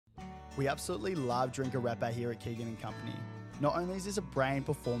We absolutely love Drink a Repper here at Keegan & Company. Not only is this a brain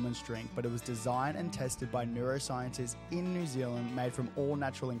performance drink, but it was designed and tested by neuroscientists in New Zealand, made from all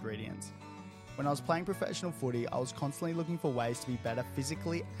natural ingredients. When I was playing professional footy, I was constantly looking for ways to be better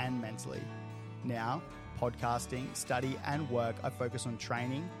physically and mentally. Now, podcasting, study and work, I focus on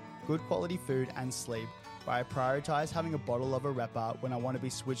training, good quality food and sleep, where I prioritise having a bottle of a Repper when I want to be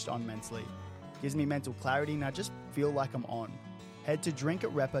switched on mentally. Gives me mental clarity and I just feel like I'm on. Head to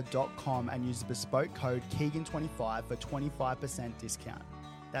drinkatrepper.com and use the bespoke code Keegan25 for 25% discount.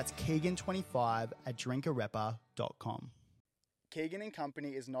 That's Keegan25 at drinkatrepper.com. Keegan & Company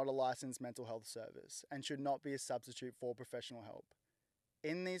is not a licensed mental health service and should not be a substitute for professional help.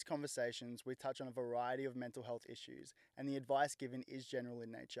 In these conversations, we touch on a variety of mental health issues, and the advice given is general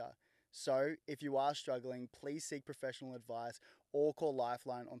in nature. So, if you are struggling, please seek professional advice or call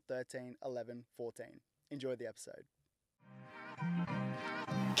Lifeline on 13 11 14. Enjoy the episode.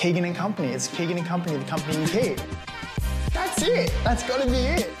 Keegan & Company. It's Keegan & Company, the company you keep. That's it. That's got to be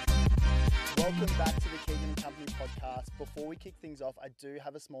it. Welcome back to the Keegan & Company podcast. Before we kick things off, I do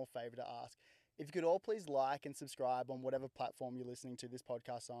have a small favour to ask. If you could all please like and subscribe on whatever platform you're listening to this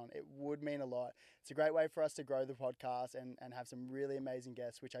podcast on, it would mean a lot. It's a great way for us to grow the podcast and have some really amazing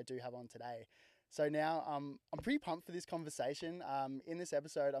guests, which I do have on today. So now I'm pretty pumped for this conversation. In this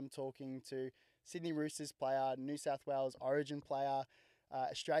episode, I'm talking to Sydney Roosters player, New South Wales Origin player,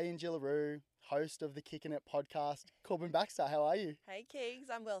 Australian Jillaroo, host of the Kickin' It podcast, Corban Baxter. How are you? Hey Keegs,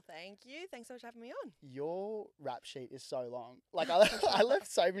 I'm well, thank you. Thanks so much for having me on. Your rap sheet is so long. Like I left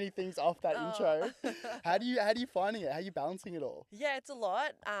so many things off that intro. How do you finding it? How are you balancing it all? Yeah, it's a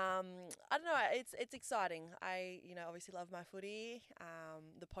lot. I don't know. It's exciting. I obviously love my footy.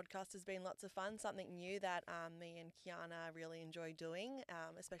 The podcast has been lots of fun. Something new that me and Kiana really enjoy doing,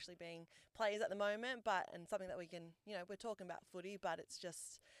 especially being players at the moment. And something that we can, we're talking about footy, but it's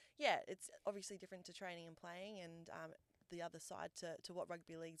just. Yeah, it's obviously different to training and playing and the other side to what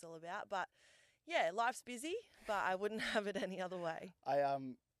rugby league's all about. But, yeah, life's busy, but I wouldn't have it any other way.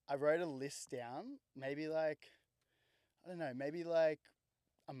 I wrote a list down maybe like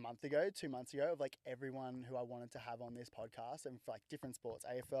a month ago, 2 months ago, of like everyone who I wanted to have on this podcast and for like different sports,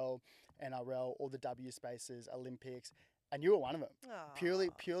 AFL, NRL, all the W spaces, Olympics, and you were one of them. Aww.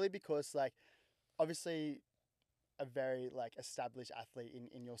 Purely because like obviously a very like established athlete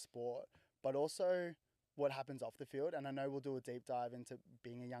in your sport, but also what happens off the field. And I know we'll do a deep dive into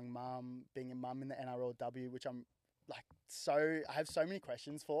being a young mum, being a mum in the NRLW, which I'm like I have so many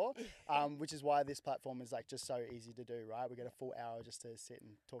questions for, which is why this platform is like just so easy to do, right? We get a full hour just to sit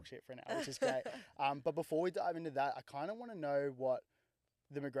and talk shit for an hour, which is great. But before we dive into that, I kind of want to know what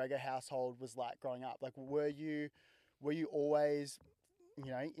the McGregor household was like growing up. Like, were you always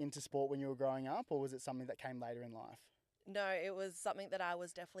into sport when you were growing up, or was it something that came later in life? No, it was something that I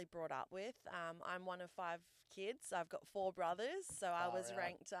was definitely brought up with. I'm one of 5 kids. I've got 4 brothers, so I was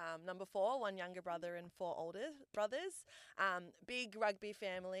ranked number 4, 1 younger brother and 4 older brothers. Big rugby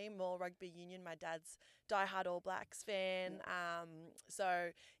family, more rugby union. My dad's diehard All Blacks fan. So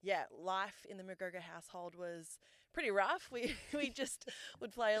yeah, life in the McGregor household was pretty rough. We just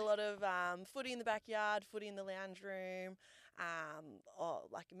would play a lot of footy in the backyard, footy in the lounge room. Or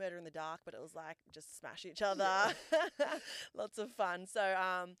like Murder in the Dark, but it was like just smash each other. Lots of fun. So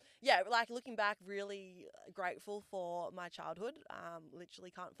like looking back, really grateful for my childhood.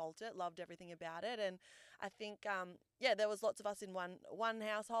 Literally can't fault it. Loved everything about it. And I think there was lots of us in one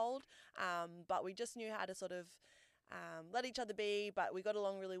household, but we just knew how to sort of let each other be, but we got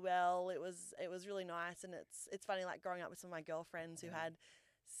along really well. It was really nice, and it's funny, like growing up with some of my girlfriends who had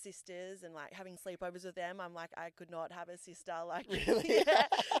sisters and like having sleepovers with them. I'm like, I could not have a sister. Like, really?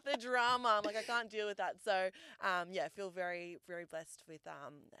 The drama. I'm like, I can't deal with that. So, I feel very, very blessed with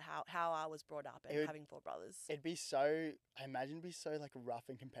how I was brought up and having 4 brothers. I imagine it'd be so like rough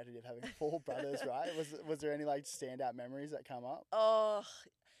and competitive having 4 brothers, right? Was there any like standout memories that come up? Oh,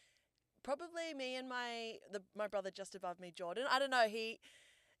 probably me and my brother just above me, Jordan. I don't know.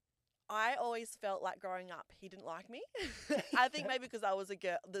 I always felt like growing up, he didn't like me. I think maybe because I was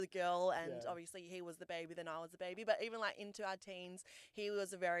the girl, and obviously he was the baby, then I was the baby. But even like into our teens, he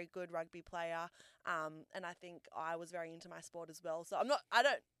was a very good rugby player, and I think I was very into my sport as well. So I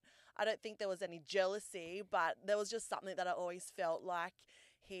don't think there was any jealousy, but there was just something that I always felt like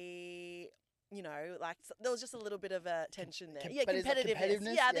he like there was just a little bit of a tension there. But is it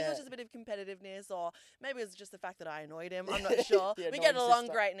competitiveness? Yeah, I think it was just a bit of competitiveness, or maybe it was just the fact that I annoyed him. I'm not sure. Yeah, We no get one's along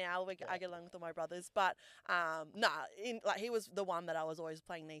sister. great now. I get along with all my brothers, but he was the one that I was always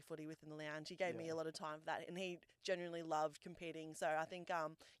playing knee footy with in the lounge. He gave me a lot of time for that, and he genuinely loved competing. So I think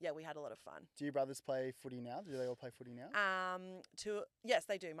we had a lot of fun. Do your brothers play footy now? Do they all play footy now? Yes,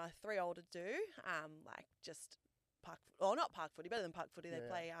 they do. My 3 older do. Like just not park footy, better than park footy. They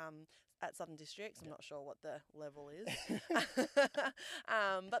play at Southern Districts. I'm not sure what the level is.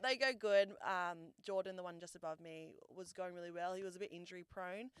 But they go good. Jordan, the one just above me, was going really well. He was a bit injury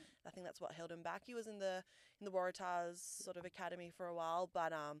prone. I think that's what held him back. He was in the Waratahs sort of academy for a while,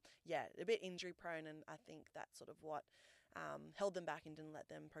 but a bit injury prone, and I think that's sort of what held them back and didn't let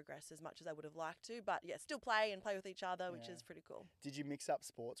them progress as much as they would have liked to. But still play with each other, which is pretty cool. Did you mix up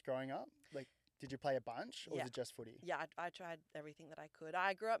sports growing up? Like, did you play a bunch, or was it just footy? Yeah, I tried everything that I could.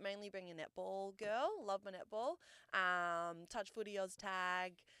 I grew up mainly being a netball girl. Love my netball. Touch footy, Oz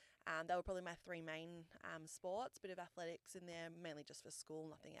tag. They were probably my 3 main sports. Bit of athletics in there, mainly just for school,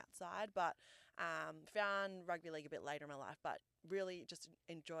 nothing outside. But found rugby league a bit later in my life. But really just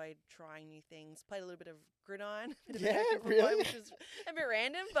enjoyed trying new things. Played a little bit of gridiron. Really? Which was a bit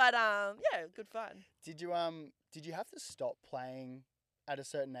random, but good fun. Did you have to stop playing at a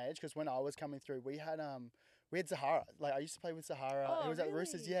certain age? Because when I was coming through, we had Zahara. Like, I used to play with Zahara. Oh, who was at the really?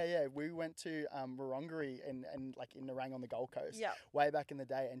 Roosters. Yeah. We went to Wurrunggeri and like in Narang on the Gold Coast. Yeah. Way back in the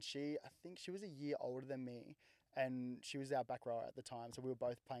day, and I think she was a year older than me, and she was our back rower at the time. So we were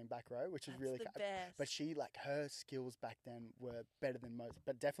both playing back row, which was really the best. But her skills back then were better than most,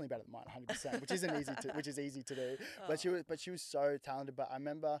 but definitely better than mine, 100%, which is easy to do. Oh. But she was so talented. But I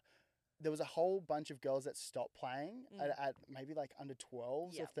remember there was a whole bunch of girls that stopped playing at maybe like under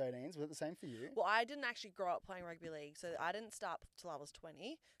 12s or 13s. Was it the same for you? Well, I didn't actually grow up playing rugby league, so I didn't start till I was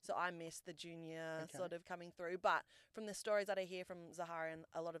 20. So I missed the junior sort of coming through. But from the stories that I hear from Zahara and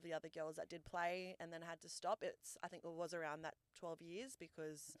a lot of the other girls that did play and then had to stop, I think it was around that 12 years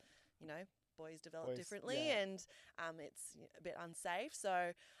because, boys develop differently and it's a bit unsafe.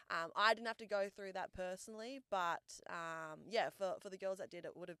 So I didn't have to go through that personally, but for the girls that did,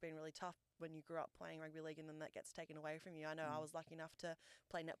 it would have been really tough when you grew up playing rugby league and then that gets taken away from you. I know I was lucky enough to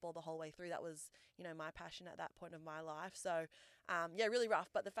play netball the whole way through. That was, my passion at that point of my life. So really rough.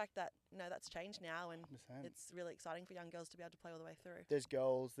 But the fact that, that's changed now and 100%. It's really exciting for young girls to be able to play all the way through. There's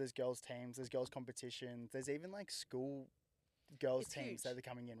girls teams, there's girls competitions, there's even like school girls It's teams huge. that are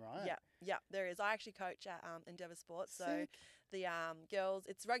coming in, right? Yeah, there is. I actually coach at Endeavour Sports. So Sick. the girls,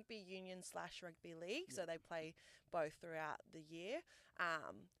 it's rugby union / rugby league. So they play both throughout the year.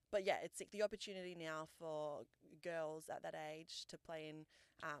 But it's the opportunity now for girls at that age to play in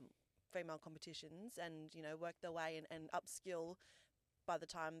female competitions and, work their way and upskill by the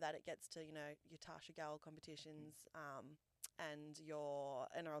time that it gets to, your Tasha Gale competitions and your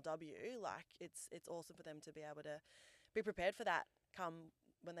NRLW. Like, it's awesome for them to be able to be prepared for that come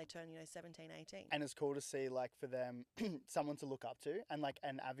when they turn, 17, 18. And it's cool to see, like, for them, someone to look up to and, like,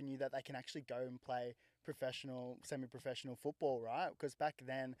 an avenue that they can actually go and play professional, semi-professional football, right? Because back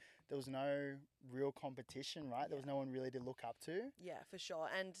then, there was no real competition, right? There was no one really to look up to. Yeah, for sure.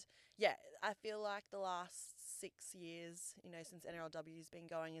 And, I feel like the last 6 years, since NRLW's been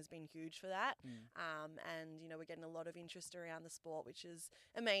going has been huge for that. And, we're getting a lot of interest around the sport, which is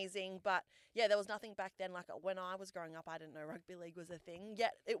amazing. But, there was nothing back then. Like, when I was growing up, I didn't know rugby league was a thing.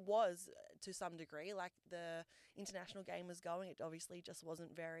 Yet it was to some degree. Like, the international game was going. It obviously just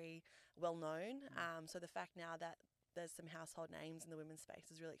wasn't very well known. So the fact now that there's some household names in the women's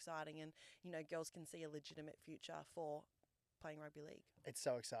space is really exciting. And, girls can see a legitimate future for playing rugby league. It's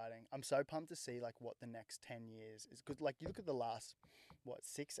so exciting. I'm so pumped to see like what the next 10 years is. Because like you look at the last,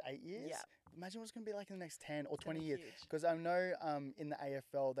 6, 8 years? Yeah. Imagine what's going to be like in the next 10 or 20 years. Huge. Because I know in the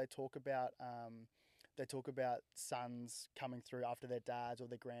AFL they talk about sons coming through after their dads or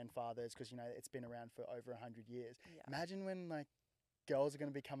their grandfathers because, it's been around for over 100 years. Yeah. Imagine when like girls are going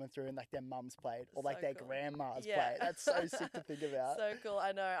to be coming through and like their mums played or like their grandmas played. That's so sick to think about. So cool.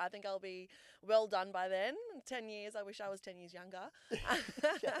 I know. I think I'll be well done by then. 10 years. I wish I was 10 years younger.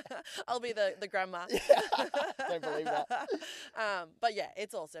 I'll be the grandma. Don't believe that. But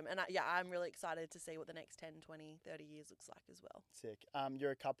it's awesome. And I'm really excited to see what the next 10, 20, 30 years looks like as well. Sick.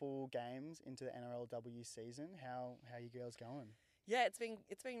 You're a couple games into the NRLW season. How are you girls going? Yeah, it's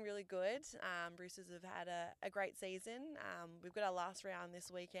been really good. Roosters have had a great season. We've got our last round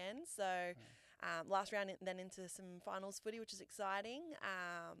this weekend, so last round, then into some finals footy, which is exciting.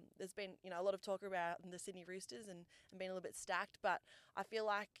 There's been, a lot of talk about the Sydney Roosters and being a little bit stacked, but I feel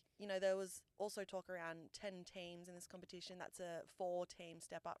like, there was also talk around 10 teams in this competition. That's a 4-team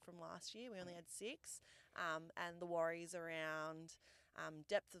step up from last year. We only had 6, and the worries around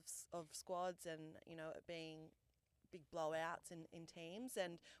depth of squads and, it being big blowouts in teams,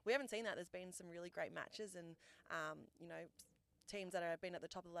 and we haven't seen that. There's been some really great matches, and teams that have been at the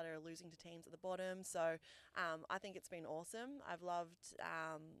top of the ladder are losing to teams at the bottom. So I think it's been awesome. I've loved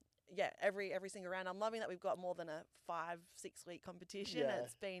every single round. I'm loving that we've got more than a 5-6 week competition. Yeah.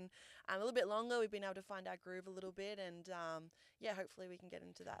 It's been a little bit longer. We've been able to find our groove a little bit, and hopefully we can get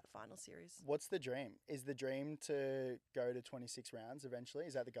into that final series. What's the dream? Is the dream to go to 26 rounds eventually?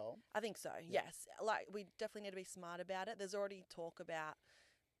 Is that the goal? I think so, yes. Like, we definitely need to be smart about it. There's already talk about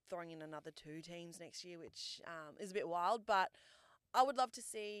throwing in another 2 teams next year, which is a bit wild, but I would love to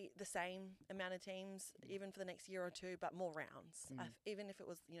see the same amount of teams even for the next year or 2, but more rounds. Even if it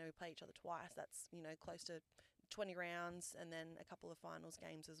was, we play each other twice, that's, close to 20 rounds and then a couple of finals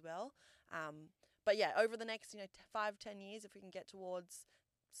games as well. But yeah, over the next, 5-10 years, if we can get towards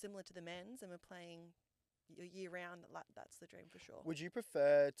similar to the men's and we're playing year round, that's the dream for sure. Would you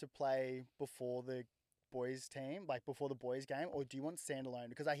prefer to play before the boys team, like before the boys game, or do you want standalone?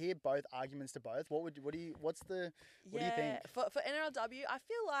 Because I hear both arguments to both. What do you think? For NRLW, I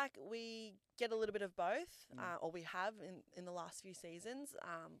feel like we get a little bit of both, or we have in the last few seasons.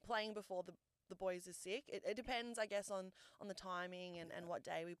 Playing before the boys is sick. It depends, I guess, on the timing and what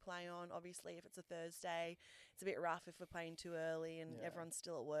day we play on. Obviously, if it's a Thursday, it's a bit rough if we're playing too early and everyone's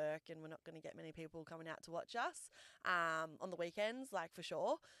still at work and we're not going to get many people coming out to watch us. On the weekends, like, for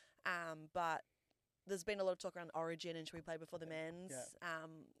sure. But there's been a lot of talk around Origin and should we play before the men's.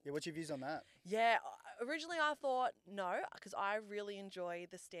 What's your views on that? Yeah, originally I thought no, because I really enjoy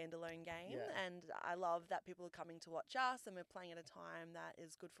the standalone game and I love that people are coming to watch us and we're playing at a time that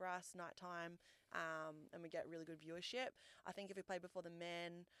is good for us, nighttime, and we get really good viewership. I think if we play before the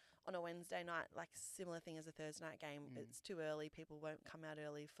men on a Wednesday night, like similar thing as a Thursday night game, it's too early. People won't come out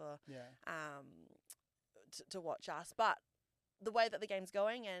early for to watch us. But the way that the game's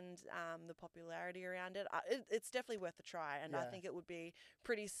going and the popularity around it, it's definitely worth a try. And I think it would be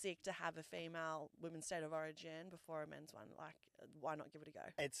pretty sick to have a female women's state of origin before a men's one. Like, why not give it a go?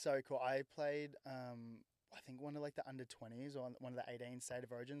 It's so cool. I played, I think one of like the under 20s or one of the 18 state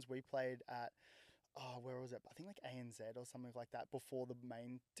of origins. We played at, where was it? I think like ANZ or something like that before the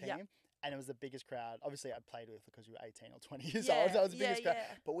main team. Yep. And it was the biggest crowd. Obviously, I played with because we were 18 or 20 years old. So it was the biggest crowd.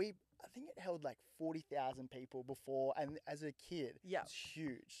 But I think it held like 40,000 people before. And as a kid, it's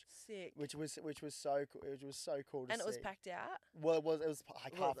huge. Sick. Which was so cool. It was so cool to see. And it was packed out? Well, it was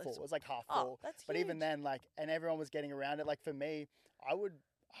like half full. It was like half full. That's but huge. even then, like, and everyone was getting around it. Like, for me, I would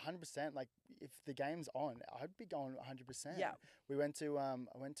 100%, like, if the game's on, I'd be going 100%. Yeah. We went to, I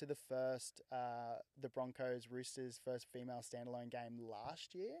went to the first, the Broncos Roosters first female standalone game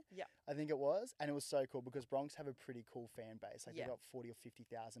last year. Yeah. I think it was. And it was so cool because Bronx have a pretty cool fan base. Like, they've got 40 or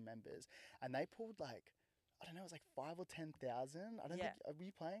 50,000 members. And they pulled like, I don't know, it was like 5 or 10,000. I don't think, were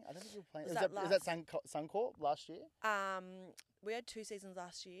you playing? I don't think you were playing. Was that Suncorp last year? We had 2 seasons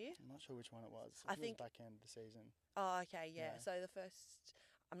last year. I'm not sure which one it was. I think it was back end of the season. Oh, okay, yeah. So the first,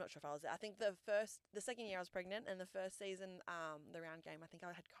 I'm not sure if I was there. I think the second year I was pregnant, and the first season, the round game, I think I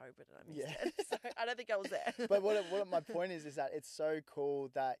had COVID and I missed it. So I don't think I was there. But what my point is that it's so cool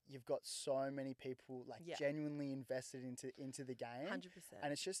that you've got so many people like genuinely invested into the game. 100%.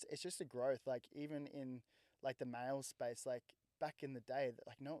 And it's just a growth. Like, even in like the male space, like back in the day,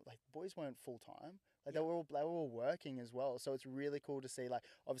 like boys weren't full time. Like they were all working as well. So it's really cool to see, like,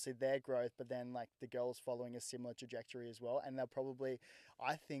 obviously their growth, but then like the girls following a similar trajectory as well. And they'll probably,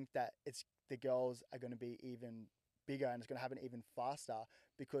 I think that the girls are going to be even bigger and it's going to happen even faster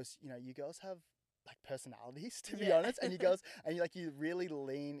because, you girls have like personalities, to be honest, and you really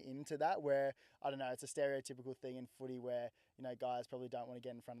lean into that, where I don't know, it's a stereotypical thing in footy where guys probably don't want to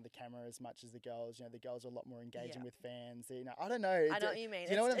get in front of the camera as much as the girls. The girls are a lot more engaging with fans. I don't know. I know what you mean.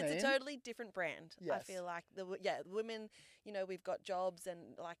 It's a totally different brand. Yes. I feel like the women, we've got jobs and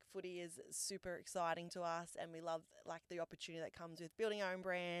like footy is super exciting to us, and we love like the opportunity that comes with building our own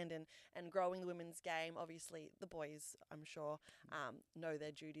brand and growing the women's game. Obviously, the boys, I'm sure, know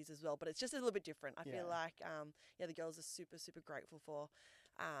their duties as well, but it's just a little bit different. I feel like the girls are super, super grateful for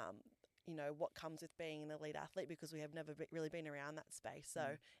what comes with being an elite athlete because we have never really been around that space. So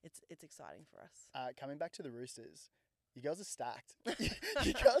it's exciting for us. Coming back to the Roosters, you girls are stacked.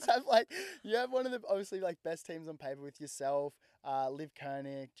 You girls have you have one of the obviously like best teams on paper with yourself. Liv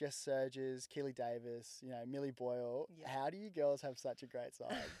Koenig, Jess Surges, Keely Davis, Millie Boyle. Yeah. How do you girls have such a great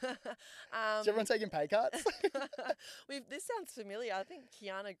side? Is um, everyone taking pay cuts? this sounds familiar. I think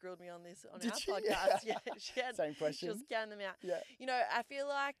Kiana grilled me on this on Did our she? podcast. Yeah, she had. Same question. She was counting them out. Yeah. I feel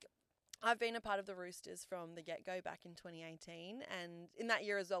like I've been a part of the Roosters from the get-go back in 2018, and in that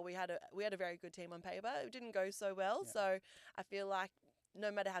year as well, we had a very good team on paper. It didn't go so well, so I feel like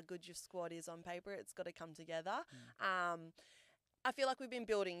no matter how good your squad is on paper, it's got to come together. I feel like we've been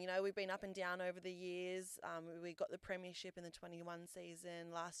building, we've been up and down over the years. We got the premiership in the 21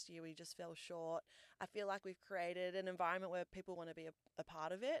 season. Last year, we just fell short. I feel like we've created an environment where people want to be a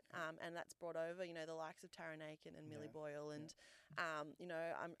part of it. And that's brought over, the likes of Tara Nakin and Millie Boyle. And,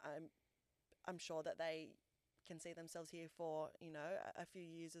 I'm sure that they can see themselves here for, a few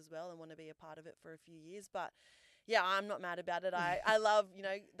years as well and want to be a part of it for a few years. But yeah, I'm not mad about it. I love,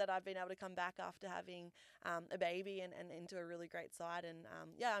 that I've been able to come back after having a baby and into a really great side. And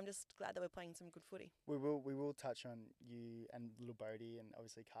I'm just glad that we're playing some good footy. We will touch on you and little Bodie and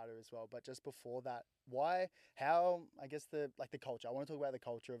obviously Carter as well. But just before that, I guess the culture. I want to talk about the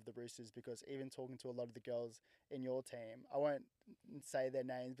culture of the Roosters, because even talking to a lot of the girls in your team, I won't say their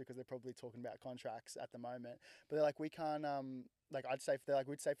names because they're probably talking about contracts at the moment. But they're like, we can't,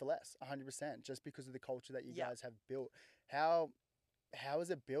 we'd say for less, 100%, just because of the culture that you guys have built. How is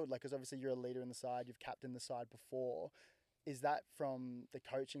it built? Because obviously you're a leader in the side, you've captained the side before. Is that from the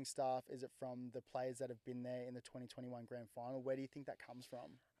coaching staff? Is it from the players that have been there in the 2021 grand final? Where do you think that comes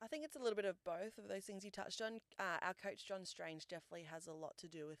from? I think it's a little bit of both of those things you touched on. Our coach, John Strange, definitely has a lot to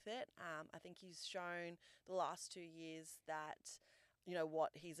do with it. I think he's shown the last 2 years that,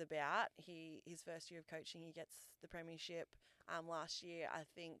 what he's about. His first year of coaching, he gets the premiership. Last year, I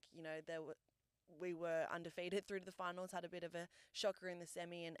think, we were undefeated through to the finals, had a bit of a shocker in the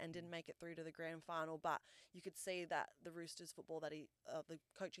semi and didn't make it through to the grand final. But you could see that the Roosters football the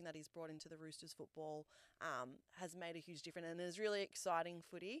coaching that he's brought into the Roosters football has made a huge difference. And there's really exciting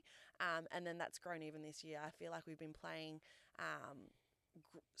footy. And then that's grown even this year. I feel like we've been playing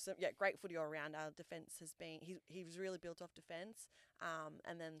great footy all around. Our defence has been, he's really built off defence,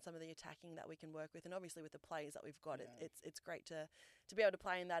 and then some of the attacking that we can work with, and obviously with the players that we've got, it's great to be able to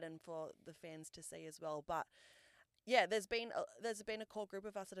play in that and for the fans to see as well. But yeah, there's been a core group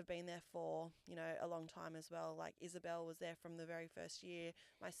of us that have been there for a long time as well. Like Isabel was there from the very first year,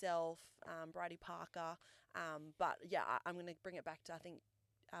 myself, Bridie Parker, but yeah, I'm going to bring it back to, I think,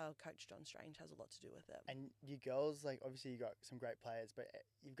 our coach John Strange has a lot to do with it. And you girls, obviously you got some great players, but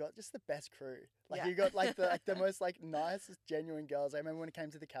you've got just the best crew. You got the most nicest, genuine girls. I remember when it came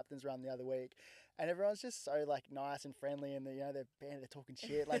to the captain's run the other week, and everyone's just so nice and friendly, and they're talking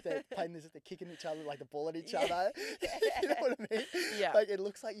shit, they're playing this, they're kicking each other, the ball at each other. You know what I mean? Yeah. It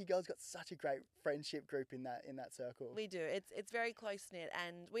looks like you girls got such a great friendship group in that circle. We do. It's very close knit,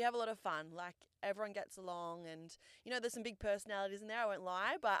 and we have a lot of fun. Everyone gets along, and there's some big personalities in there, I won't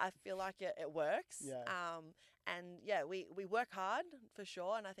lie, but I feel like it works. Yeah. And yeah, we work hard for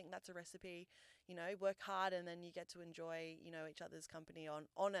sure, and I think that's a recipe. Work hard, and then you get to enjoy each other's company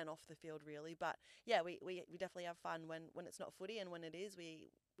on and off the field, really. But yeah, we definitely have fun when it's not footy, and when it is, we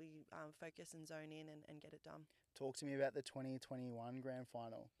focus and zone in and get it done. Talk to me about the 2021 grand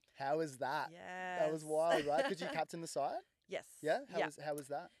final. How was that? Yeah, that was wild, right? Because you captained the side. Yes. Yeah. How was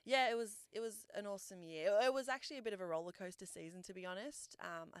that? Yeah, it was an awesome year. It was actually a bit of a roller coaster season, to be honest.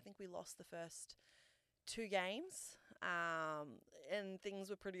 I think we lost the first 2 games, and things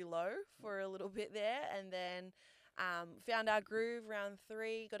were pretty low for a little bit there, and then found our groove round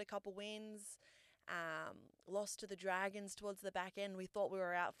 3, got a couple wins. Lost to the Dragons towards the back end. We thought we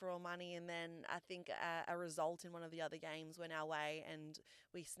were out for all money, and then I think a result in one of the other games went our way, and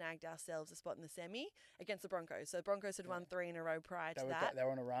we snagged ourselves a spot in the semi against the Broncos. So the Broncos had won 3 in a row prior to that. They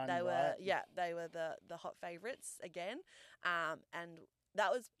were on a run. They were the hot favourites again, and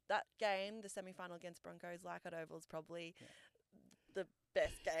that game, the semi-final against Broncos, Leichhardt Oval, is probably the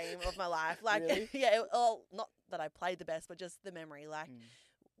best game of my life. Really? Yeah, not that I played the best, but just the memory.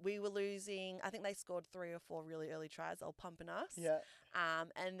 We were losing. I think they scored 3 or 4 really early tries, all pumping us. Yeah.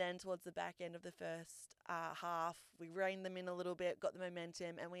 And then towards the back end of the first half, we reined them in a little bit, got the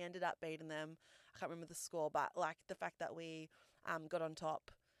momentum, and we ended up beating them. I can't remember the score, but the fact that we got on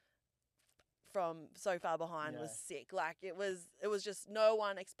top from so far behind was sick. It was just, no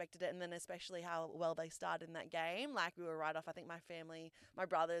one expected it, and then especially how well they started in that game. We were right off. I think my family, my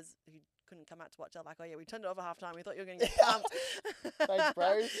brothers who couldn't come out to watch, are like, oh yeah, we turned it off at halftime. We thought you were going to get pumped. Thanks,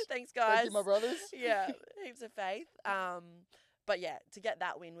 bros. Thanks, guys. Thank you, my brothers. Yeah, heaps of faith. But yeah, to get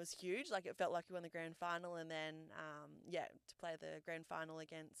that win was huge. It felt like we won the grand final, and then to play the grand final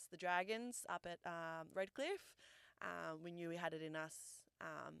against the Dragons up at Redcliffe. we knew we had it in us.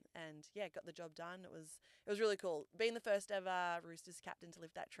 And yeah, got the job done. It was really cool. Being the first ever Roosters captain to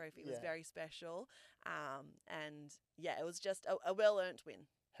lift that trophy was very special. And yeah, it was just a well-earned win.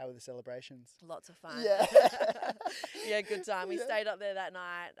 How were the celebrations? Lots of fun. Yeah. Yeah, good time. We stayed up there that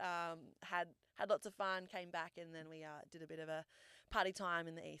night, had lots of fun, came back, and then we did a bit of a party time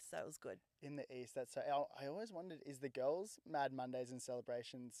in the east, so it was good. In the east, that's so. I always wondered, is the girls' Mad Mondays and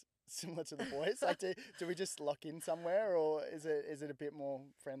celebrations similar to the boys? Like, do we just lock in somewhere, or is it a bit more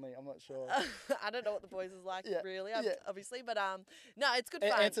friendly? I'm not sure. I don't know what the boys is like really, obviously, but no, it's good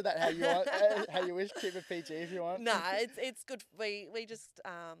fun. Answer that how you want, how you wish. Keep it PG if you want. No, it's good. We just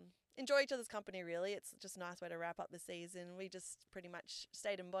enjoy each other's company. Really, it's just a nice way to wrap up the season. We just pretty much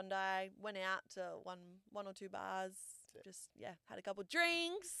stayed in Bondi, went out to one or two bars, just had a couple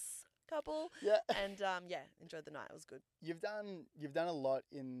drinks. And enjoyed the night. It was good. You've done a lot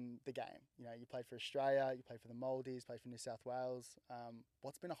in the game. You know, you played for Australia, you played for the Maldives, played for New South Wales.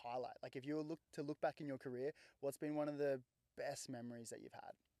 What's been a highlight? Like, if you were to look back in your career, what's been one of the best memories that you've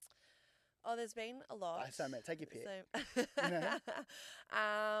had? Oh, there's been a lot. So, mate, take your pick.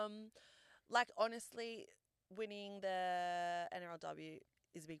 Like, honestly, winning the NRLW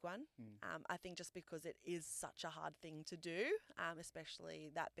is a big one. I think just because it is such a hard thing to do, especially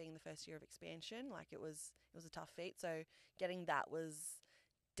that being the first year of expansion, like it was a tough feat. So getting that was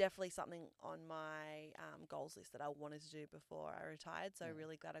definitely something on my goals list that I wanted to do before I retired. So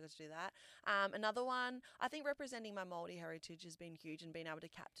really glad I got to do that. Another one, I think representing my Māori heritage has been huge, and being able to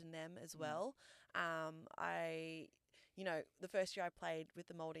captain them as well. The first year I played with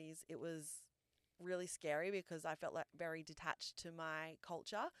the Maldives, it was really scary because I felt like very detached to my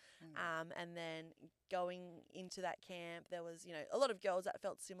culture. And then going into that camp, there was, a lot of girls that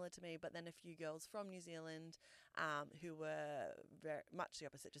felt similar to me, but then a few girls from New Zealand who were very much the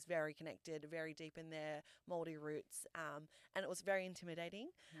opposite, just very connected, very deep in their Māori roots. And it was very intimidating.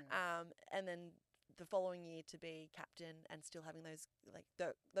 And then the following year to be captain and still having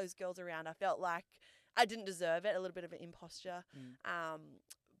those girls around, I felt like I didn't deserve it, a little bit of an imposter.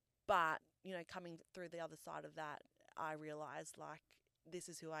 But, coming through the other side of that, I realised, like, this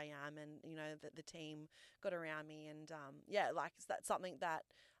is who I am, and, that the team got around me. And, that's something that,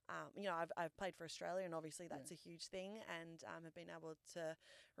 I've played for Australia, and obviously that's a huge thing, and have been able to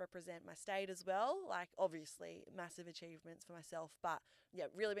represent my state as well. Like, obviously, massive achievements for myself, but,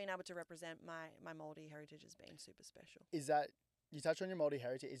 really being able to represent my Māori heritage has been super special. Is that... You touched on your Māori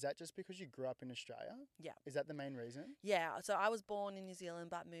heritage. Is that just because you grew up in Australia? Yeah. Is that the main reason? Yeah. So I was born in New Zealand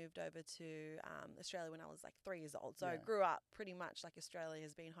but moved over to Australia when I was like 3 years old. So I grew up pretty much like Australia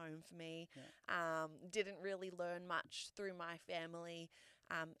has been home for me. Didn't really learn much through my family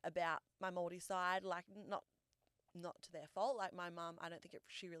about my Māori side, like not to their fault. Like my mum, I don't think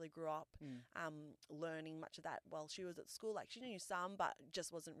she really grew up learning much of that while she was at school. Like she knew some, but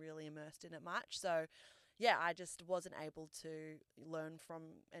just wasn't really immersed in it much. So I just wasn't able to learn from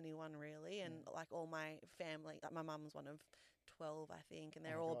anyone really. And like all my family, like my mum was one of 12, I think, and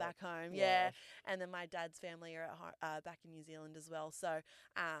they're all back home. And then my dad's family are back in New Zealand as well. So,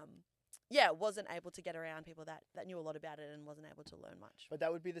 wasn't able to get around people that knew a lot about it and wasn't able to learn much. But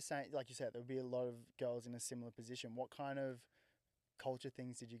that would be the same, like you said, there would be a lot of girls in a similar position. What kind of culture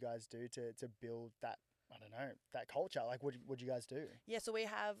things did you guys do to build that, I don't know, that culture? Like, what you guys do? Yeah, so we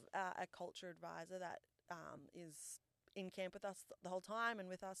have a culture advisor that is in camp with us the whole time and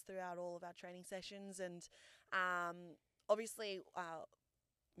with us throughout all of our training sessions. And obviously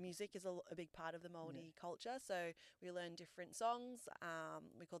music is a big part of the Māori culture. So we learn different songs.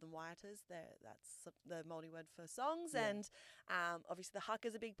 We call them waitas. That's the Māori word for songs. And obviously the haka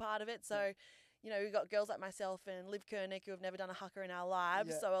is a big part of it. So we've got girls like myself and Liv Kernick who have never done a haka in our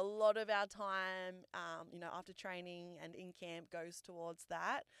lives. So a lot of our time, after training and in camp goes towards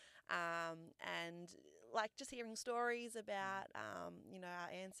that. And like just hearing stories about, our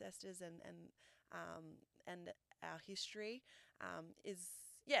ancestors and our history is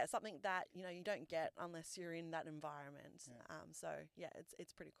something that, you don't get unless you're in that environment.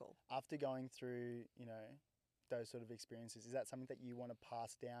 It's pretty cool. After going through, those sort of experiences, is that something that you want to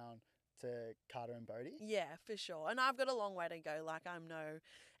pass down to Carter and Bodhi? Yeah, for sure. And I've got a long way to go. Like, I'm no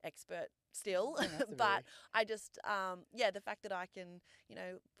expert still, but I just, the fact that I can,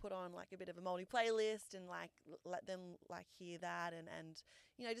 put on like a bit of a Māori playlist and like let them like hear that and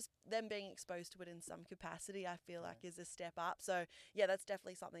just them being exposed to it in some capacity, I feel like is a step up. So that's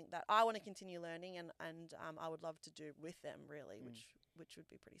definitely something that I want to continue learning and I would love to do with them really, which would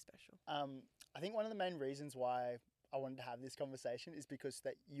be pretty special. I think one of the main reasons why I wanted to have this conversation is because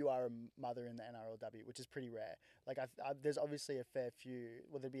that you are a mother in the NRLW, which is pretty rare. Like there's obviously a fair few.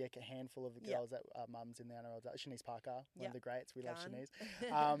 Well, there'd be like a handful of girls that are mums in the NRLW. Shanice Parker, one of the greats. We love Shanice.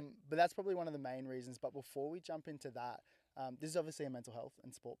 But that's probably one of the main reasons. But before we jump into that, this is obviously a mental health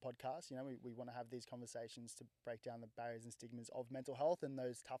and sport podcast. You know, we want to have these conversations to break down the barriers and stigmas of mental health and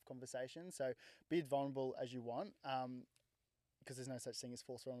those tough conversations. So be as vulnerable as you want. Because there's no such thing as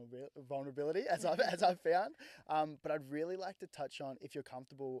false vulnerability as I've found. But I'd really like to touch on, if you're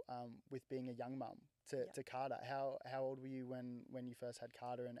comfortable with being a young mum to Carter. How old were you when you first had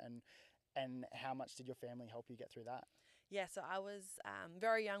Carter, and how much did your family help you get through that? Yeah, so I was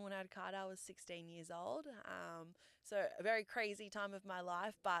very young when I had Carter. I was 16 years old. So a very crazy time of my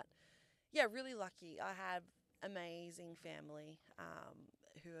life, but yeah, really lucky. I have amazing family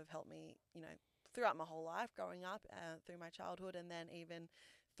who have helped me, you know, throughout my whole life, growing up, through my childhood, and then even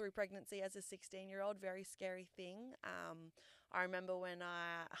through pregnancy as a 16-year-old. Very scary thing. I remember when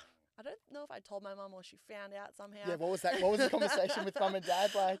I don't know if I told my mum or she found out somehow. Yeah, what was that? What was the conversation with mum and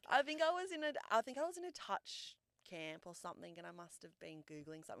dad like? I think I was in a touch camp or something, and I must have been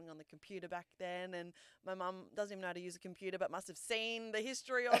Googling something on the computer back then, and my mum doesn't even know how to use a computer but must have seen the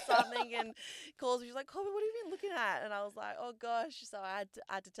history or something and calls me. She's like, Corban, what have you been looking at? And I was like, oh gosh. So I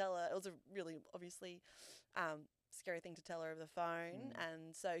had to tell her. It was a really obviously scary thing to tell her over the phone.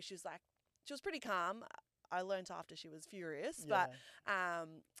 And so she was pretty calm. I learned after she was furious, but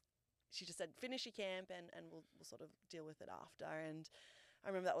she just said, finish your camp and we'll sort of deal with it after. And I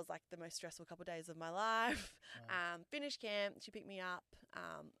remember that was like the most stressful couple of days of my life. Finished camp, she picked me up.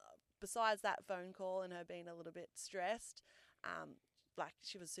 Besides that phone call and her being a little bit stressed, like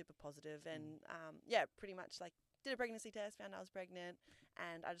she was super positive and pretty much like did a pregnancy test, found I was pregnant,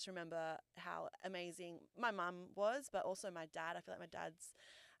 and I just remember how amazing my mum was, but also my dad. I feel like my dad's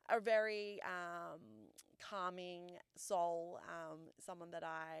a very calming soul, someone that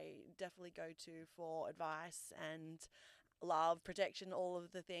I definitely go to for advice and love, protection, all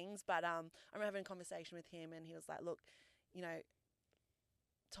of the things. But I remember having a conversation with him and he was like, look, you know,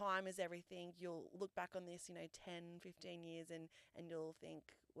 time is everything. You'll look back on this, 10, 15 years and you'll think,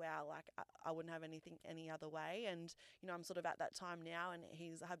 wow, like I wouldn't have anything any other way. And, I'm sort of at that time now, and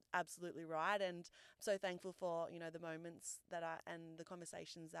he's absolutely right. And I'm so thankful for, the moments and the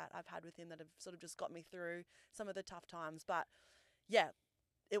conversations that I've had with him that have sort of just got me through some of the tough times. But yeah,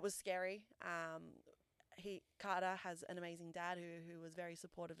 it was scary. Carter has an amazing dad who was very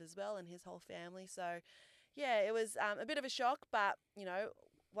supportive as well, and his whole family. So yeah, it was a bit of a shock, but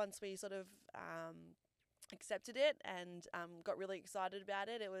once we sort of accepted it and got really excited about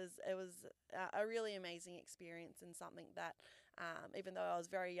it, it was a really amazing experience, and something that even though I was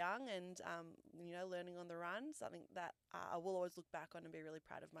very young and learning on the run, something that I will always look back on and be really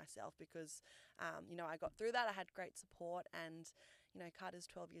proud of myself, because I got through that. I had great support, and Carter's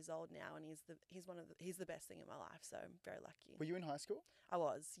 12 years old now, and he's the best thing in my life, so I'm very lucky. Were you in high school? I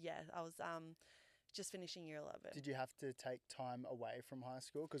was, yeah. I was just finishing year 11. Did you have to take time away from high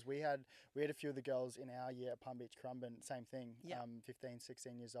school? Because we had a few of the girls in our year at Palm Beach Currumbin, same thing, 15,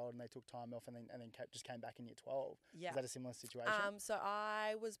 16 years old, and they took time off and then just came back in year 12. Yeah. Is that a similar situation? So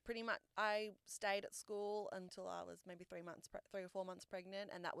I stayed at school until I was maybe 3 or 4 months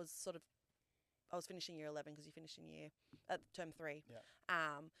pregnant, and that was sort of, I was finishing year 11 because you finish in term 3.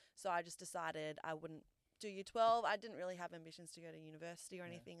 Yeah. So I just decided I wouldn't do year 12. I didn't really have ambitions to go to university or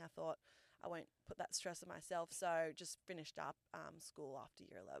anything. I thought I won't put that stress on myself. So just finished up school after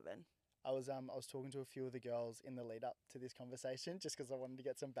year 11. I was talking to a few of the girls in the lead up to this conversation just because I wanted to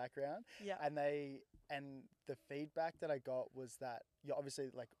get some background. Yeah. And the feedback that I got was that you're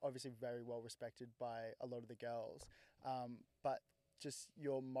obviously very well respected by a lot of the girls, but just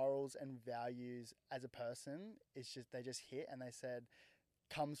your morals and values as a person they just hit, and they said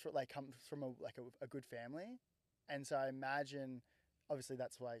comes from a good family. And so I imagine, obviously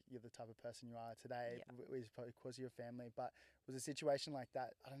that's why you're the type of person you are today, is probably because of your family. But was a situation like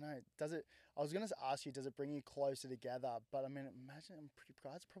that, I don't know, I was going to ask you, does it bring you closer together? But I mean, imagine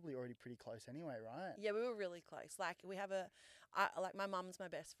it's probably already pretty close anyway, right? Yeah, we were really close. Like we have like my mum's my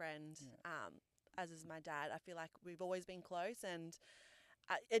best friend, as is my dad. I feel like we've always been close, and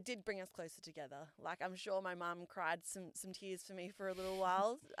it did bring us closer together. Like I'm sure my mum cried some tears for me for a little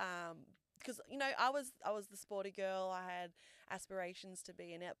while, because I was the sporty girl. I had aspirations to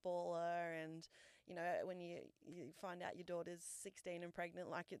be a netballer, and when you find out your daughter's 16 and pregnant,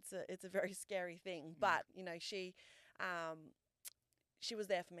 like it's a very scary thing. But she was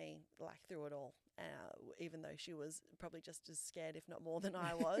there for me like through it all, even though she was probably just as scared, if not more than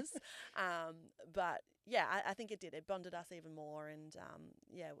I was. But yeah, I think it did. It bonded us even more, and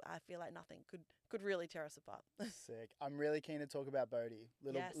yeah, I feel like nothing could really tear us apart. Sick. I'm really keen to talk about Bodhi.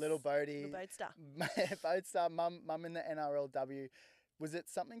 Yes. Little Bodhi. Little Boatstar. Boatstar, mum in the NRLW. Was it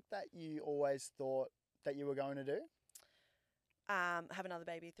something that you always thought that you were going to do? Have another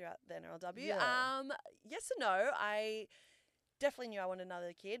baby throughout the NRLW. Yeah. Yes and no. I definitely knew I wanted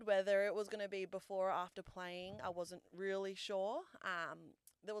another kid. Whether it was going to be before or after playing, I wasn't really sure.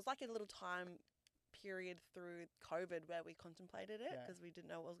 There was like a little time period through COVID where we contemplated it because we didn't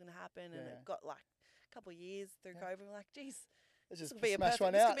know what was going to happen, and it got like a couple of years through COVID. We're like, geez, Let's just this smash could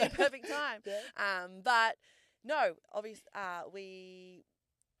one out. be a perfect time. But no, obviously, we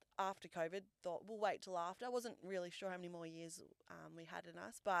after COVID thought we'll wait till after. I wasn't really sure how many more years we had in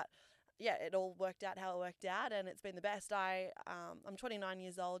us, but yeah, it all worked out how it worked out, and it's been the best. I'm 29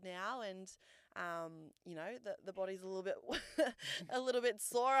 years old now, and you know, the body's a little bit a little bit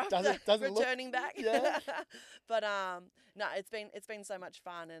sore after returning back. Yeah. But no, it's been so much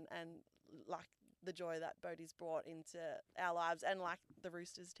fun, and like the joy that Bodhi's brought into our lives, and like the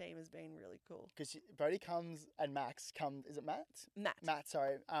Roosters team has been really cool. Because Bodhi comes and Max comes. Is it Matt? Matt,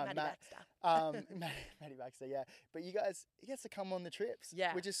 sorry. Matty Baxter. Matty Baxter, yeah. But he gets to come on the trips,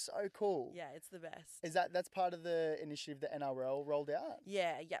 which is so cool. Yeah, it's the best. Is that's part of the initiative that NRL rolled out?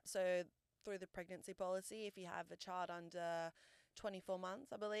 Yeah. So through the pregnancy policy, if you have a child under 24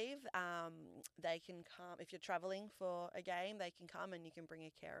 months, I believe, they can come. If you're travelling for a game, they can come, and you can bring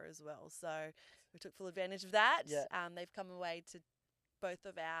a carer as well. So we took full advantage of that. Yeah. They've come away to both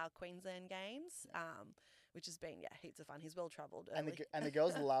of our Queensland games, which has been heaps of fun. He's well travelled. And the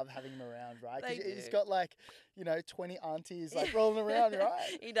girls love having him around, right? They do. He's got 20 aunties rolling around,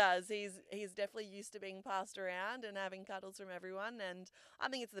 right? He does. He's definitely used to being passed around and having cuddles from everyone, and I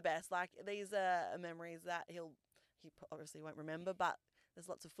think it's the best. Like, these are memories that he obviously won't remember, but there's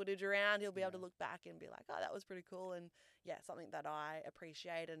lots of footage around. He'll be able to look back and be like, oh, that was pretty cool. And yeah, something that I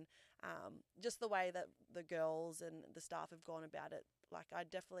appreciate. And just the way that the girls and the staff have gone about it. Like,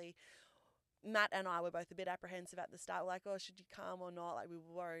 Matt and I were both a bit apprehensive at the start. We're like, oh, should you come or not? Like, we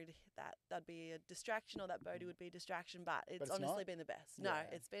were worried that that'd be a distraction, or that Bodhi would be a distraction, but it's honestly been the best. No,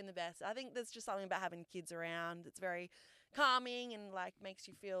 it's been the best. I think there's just something about having kids around. It's very calming and makes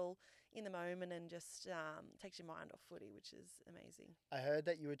you feel in the moment, and just takes your mind off footy, which is amazing. I heard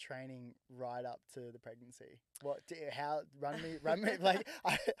that you were training right up to the pregnancy. Run me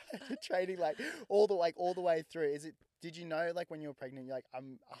you're training all the way through. Did you know when you were pregnant, you're like,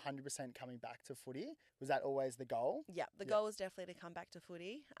 I'm 100% coming back to footy? Was that always the goal? Yeah, the goal was definitely to come back to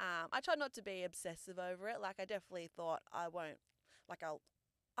footy. I tried not to be obsessive over it. I definitely thought I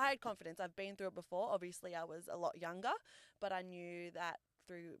had confidence. I've been through it before. Obviously, I was a lot younger, but I knew that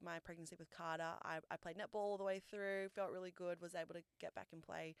through my pregnancy with Carter, I played netball all the way through, felt really good, was able to get back and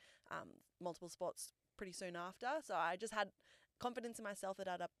play multiple sports pretty soon after. So I just had confidence in myself that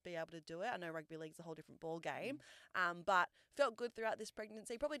I'd be able to do it. I know rugby league's a whole different ball game, but felt good throughout this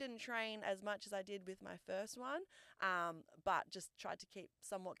pregnancy. Probably didn't train as much as I did with my first one, but just tried to keep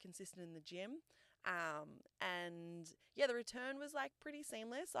somewhat consistent in the gym. And yeah, the return was pretty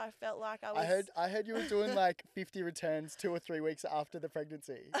seamless. I felt like I was. I heard you were doing 50 returns 2 or 3 weeks after the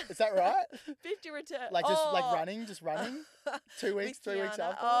pregnancy. Is that right? 50 returns. Just running. 2 weeks, 3 weeks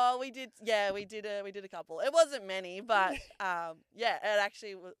after. Oh, we did. Yeah, we did a couple. It wasn't many, but yeah, it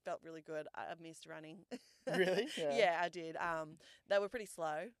actually felt really good. I missed running. Really? Yeah, I did. They were pretty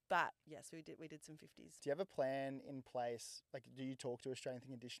slow, but yes, we did some 50s. Do you have a plan in place? Do you talk to a strength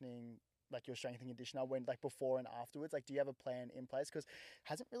and conditioning? Your strength and conditioner before and afterwards? Do you have a plan in place? Because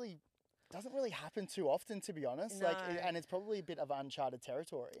doesn't really happen too often, to be honest. No. And it's probably a bit of uncharted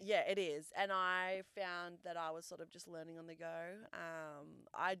territory. Yeah, it is. And I found that I was sort of just learning on the go.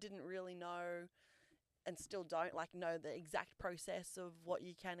 I didn't really know, and still don't know the exact process of what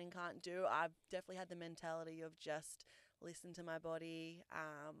you can and can't do. I've definitely had the mentality of just listen to my body.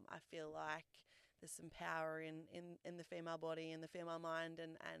 I feel like there's some power in the female body and the female mind,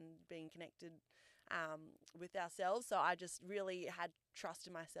 and being connected with ourselves. So I just really had trust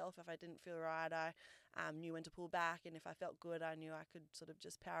in myself. If I didn't feel right, I knew when to pull back, and if I felt good, I knew I could sort of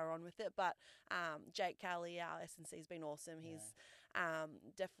just power on with it. But Jake Cowley, our S&C, has been awesome. He's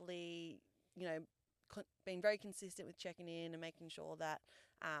definitely, been very consistent with checking in and making sure that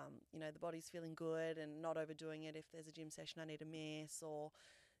the body's feeling good and not overdoing it. If there's a gym session I need to miss, or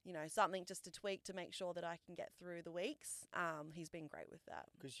something just to tweak to make sure that I can get through the weeks. He's been great with that.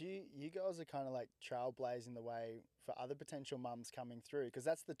 Because you girls are kind of trailblazing the way for other potential mums coming through. Because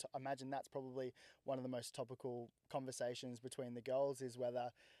that's imagine that's probably one of the most topical conversations between the girls, is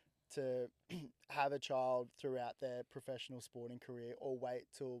whether to have a child throughout their professional sporting career or wait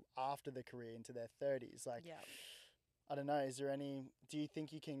till after the career into their 30s? Like, Yeah. I don't know. Do you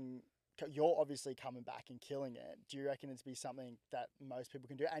think you can, you're obviously coming back and killing it. Do you reckon it's be something that most people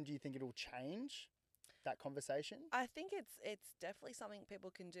can do? And do you think it'll change that conversation? I think it's definitely something people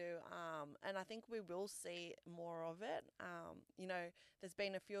can do, and I think we will see more of it. There's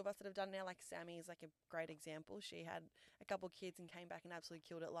been a few of us that have done now, like Sammy is like a great example. She had a couple of kids and came back and absolutely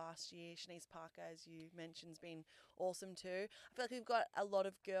killed it last year. Shanice Parker, as you mentioned, has been awesome too. I feel like we've got a lot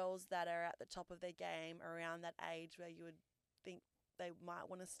of girls that are at the top of their game around that age where you would think they might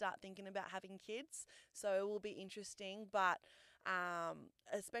want to start thinking about having kids. So it will be interesting, but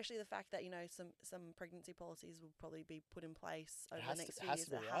especially the fact that some pregnancy policies will probably be put in place over the next few years.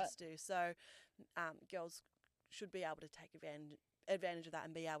 It has to. So girls should be able to take advantage of that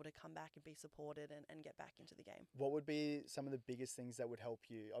and be able to come back and be supported and get back into the game. What would be some of the biggest things that would help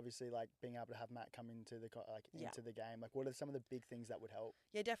you? Obviously, like being able to have Matt come into the into the game. Like, what are some of the big things that would help?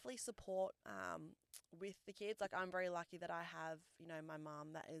 Yeah, definitely support with the kids. Like, I'm very lucky that I have my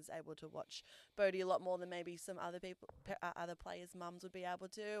mum that is able to watch Bodhi a lot more than maybe some other people, other players' mums would be able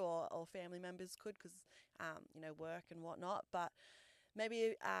to, or family members could, because work and whatnot. But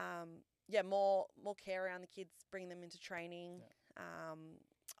maybe more care around the kids, bring them into training. Yeah.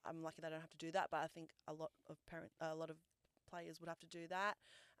 I'm lucky that I don't have to do that, but I think a lot of players would have to do that.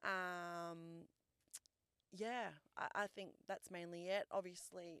 I think that's mainly it.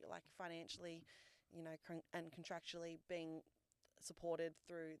 Obviously, like financially, and contractually being supported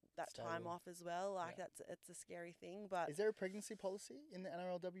through that time off as well. Like it's a scary thing. But is there a pregnancy policy in the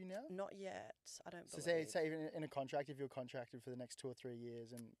NRLW now? Not yet. I don't. So say even in a contract, if you're contracted for the next 2 or 3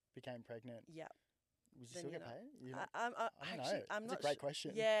 years and became pregnant. Yeah. Would you still get paid? I'm That's a great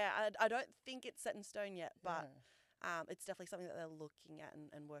question. Yeah, I don't think it's set in stone yet, but it's definitely something that they're looking at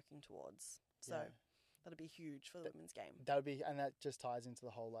and working towards. So that'll be huge for the women's game. And that just ties into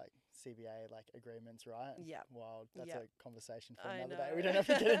the whole like CBA agreements, right? Yeah. Wild. That's a conversation for another day. We don't have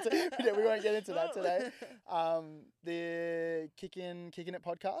to get into. We won't get into that today. The Kicking It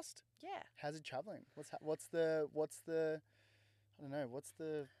podcast. Yeah. How's it traveling? What's the I don't know.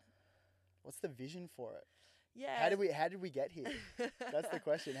 What's the vision for it? Yeah. How did we get here? That's the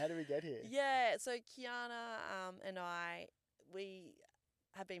question. How did we get here? Yeah. So Kiana and we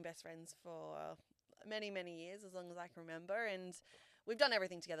have been best friends for many, many years, as long as I can remember, and we've done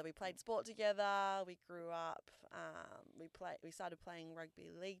everything together. We played sport together. We grew up. We started playing rugby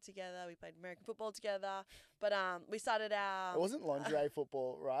league together. We played American football together. But we started our. It wasn't lingerie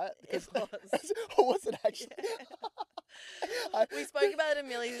football, right? It was. Or was it actually? Yeah. We spoke about it in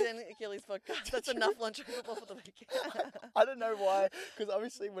Millie's and Achilles' podcast. That's enough lunch football for the week. I don't know why, because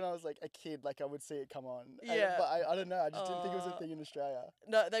obviously when I was like a kid, like I would see it come on. Yeah. But I don't know. I just didn't think it was a thing in Australia.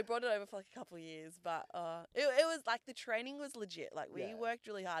 No, they brought it over for like a couple of years, but it was like the training was legit. Like we worked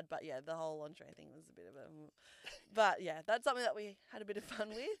really hard, but yeah, the whole lingerie thing was a bit of a. But yeah, that's something that we had a bit of fun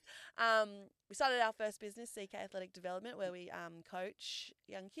with. We started our first business, CK Athletic Development, where we coach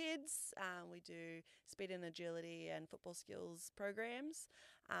young kids. We do speed and agility and football skills programs.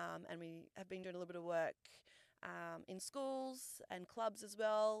 And we have been doing a little bit of work in schools and clubs as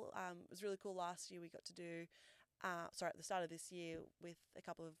well. It was really cool last year. We got to do, at the start of this year with a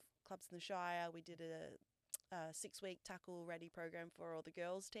couple of clubs in the Shire, we did a 6-week tackle ready program for all the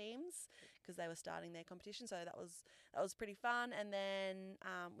girls teams because they were starting their competition. So that was pretty fun. And then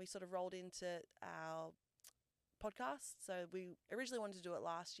we sort of rolled into our podcast. So we originally wanted to do it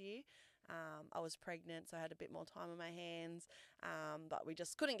last year. I was pregnant, so I had a bit more time on my hands, but we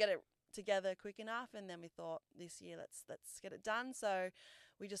just couldn't get it together quick enough. And then we thought this year let's get it done. So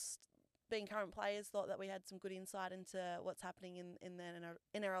we just, being current players, thought that we had some good insight into what's happening in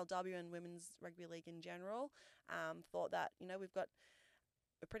the NRLW and women's rugby league in general. Thought that we've got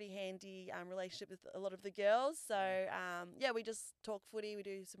a pretty handy relationship with a lot of the girls. So we just talk footy. We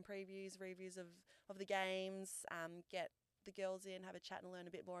do some previews, reviews of the games. Get the girls in, have a chat and learn a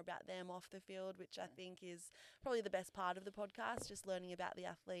bit more about them off the field, which I think is probably the best part of the podcast, just learning about the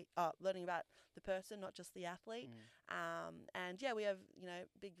athlete, learning about the person, not just the athlete. We have,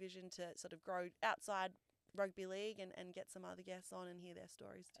 big vision to sort of grow outside rugby league and get some other guests on and hear their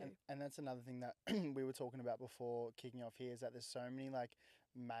stories too. And that's another thing that we were talking about before kicking off here, is that there's so many like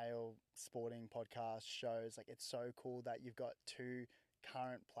male sporting podcast shows. Like, it's so cool that you've got two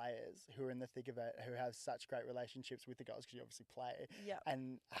current players who are in the thick of it, who have such great relationships with the girls, because you obviously play,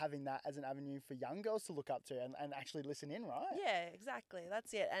 and having that as an avenue for young girls to look up to and actually listen in, right? Yeah, exactly.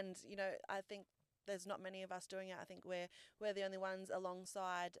 That's it. And, I think there's not many of us doing it. I think we're the only ones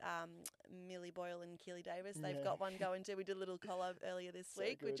alongside Millie Boyle and Keely Davis. They've got one going too. We did a little collab earlier this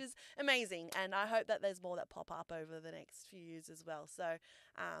week, which is amazing. And I hope that there's more that pop up over the next few years as well. So,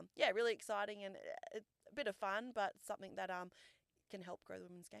 really exciting and a bit of fun, but something that can help grow the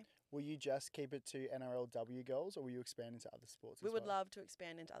women's game. Will you just keep it to NRLW girls, or will you expand into other sports? We would love to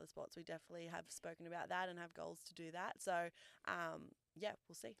expand into other sports. We definitely have spoken about that and have goals to do that. So,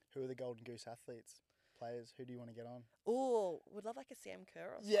 we'll see. Who are the Golden Goose athletes? Players, who do you want to get on? Oh, would love like a Sam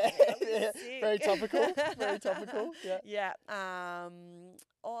Kerr or something. Yeah. Very topical. Very topical. Yeah. Yeah.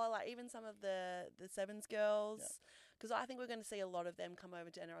 Or like even some of the Sevens girls. Yeah. Because I think we're going to see a lot of them come over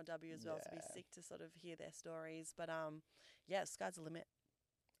to NRLW as well. So it'll be sick to sort of hear their stories. But sky's the limit.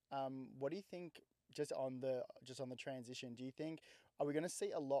 What do you think? Just on the transition, do you think are we going to see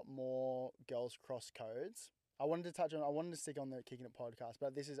a lot more girls cross codes? I wanted to stick on the Kicking It podcast,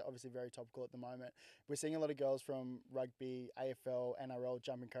 but this is obviously very topical at the moment. We're seeing a lot of girls from rugby, AFL, NRL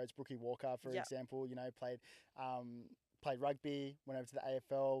jumping codes. Brookie Walker, for example, played rugby, went over to the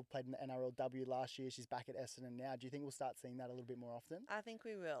AFL, played in the NRLW last year. She's back at Essendon now. Do you think we'll start seeing that a little bit more often? I think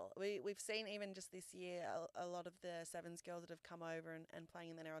we will. We've seen even just this year a lot of the Sevens girls that have come over and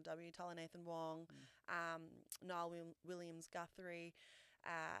playing in the NRLW. Tyler Nathan Wong, Niall Williams Guthrie,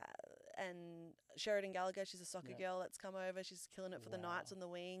 and Sheridan Gallagher. She's a soccer girl that's come over. She's killing it for the Knights on the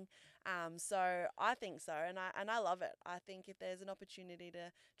wing. So I think so, and I love it. I think if there's an opportunity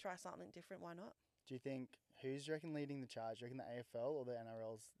to try something different, why not? Do you think, who's do you reckon leading the charge? Do you reckon the AFL or the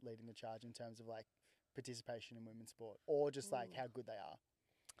NRL's leading the charge in terms of like participation in women's sport, or just like how good they are?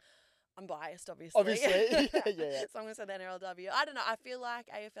 I'm biased, obviously. Yeah. So I'm going to say the NRLW. I don't know. I feel like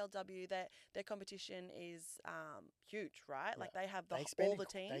AFLW, their competition is huge, right? Like they have all the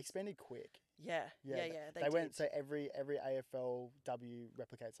teams. They expanded quick. Yeah. They went, so every AFLW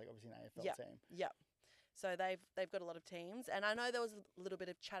replicates like obviously an AFL team. Yeah. So they've got a lot of teams, and I know there was a little bit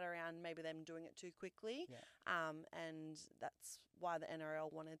of chat around maybe them doing it too quickly, and that's why the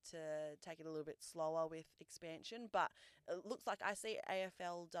NRL wanted to take it a little bit slower with expansion. But it looks like I see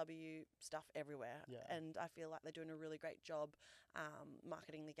AFLW stuff everywhere, and I feel like they're doing a really great job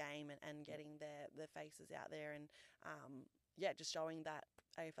marketing the game and getting their faces out there, and just showing that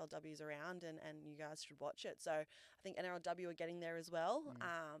AFLW's around and you guys should watch it. So I think NRLW are getting there as well,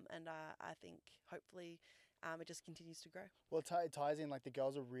 and I think hopefully it just continues to grow. Well, it ties in, like the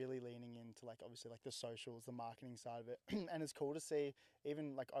girls are really leaning into like obviously like the socials, the marketing side of it, and it's cool to see.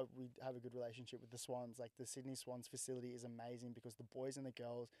 Even like we have a good relationship with the Swans. Like the Sydney Swans facility is amazing because the boys and the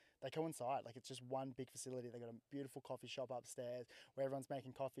girls, they coincide. Like it's just one big facility. They got a beautiful coffee shop upstairs where everyone's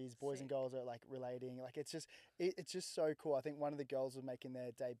making coffees. Boys and girls are like relating. Like it's just so cool. I think one of the girls was making their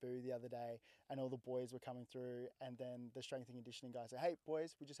debut the other day, and all the boys were coming through, and then the strength and conditioning guys say, "Hey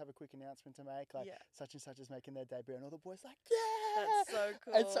boys, we just have a quick announcement to make. Like such and such is making their debut," and all the boys like, "Yeah!" That's so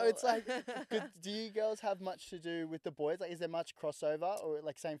cool. And so it's like, do you girls have much to do with the boys? Like, is there much crossover or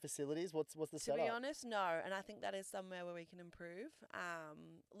like same facilities? What's the setup? To be honest, no. And I think that is somewhere where we can improve.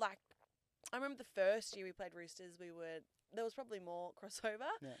 Like I remember the first year we played Roosters, there was probably more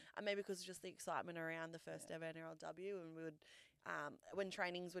crossover, and maybe because of just the excitement around the first ever NRLW, and we would, when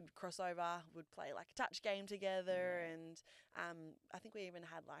trainings would cross over, would play like a touch game together, and I think we even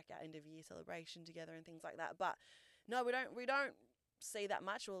had like our end of year celebration together and things like that. But no, we don't see that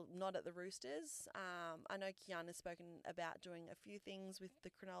much, well, not at the Roosters. I know Kiana's spoken about doing a few things with the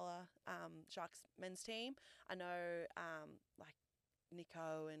Cronulla Sharks men's team. I know like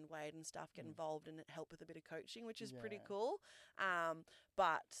Nico and Wade and stuff get involved and help with a bit of coaching, which is pretty cool.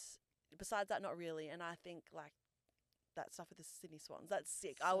 But besides that, not really. And I think like that stuff with the Sydney Swans, that's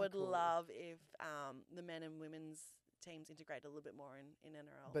sick. So I would love if the men and women's teams integrate a little bit more in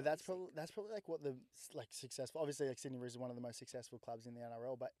NRL. But that's probably like what the like successful. Obviously, like Sydney Roosters is one of the most successful clubs in the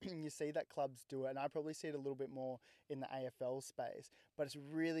NRL. But you see that clubs do it, and I probably see it a little bit more in the AFL space. But it's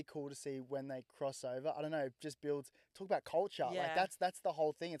really cool to see when they cross over. I don't know, just builds. Talk about culture. Yeah. Like that's the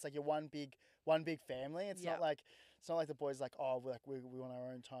whole thing. It's like you're one big family. It's not like. It's not like the boys like, oh, we want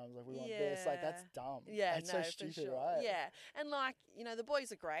our own times, like we want this. Like that's dumb. Yeah, it's so stupid, right? Yeah, and like the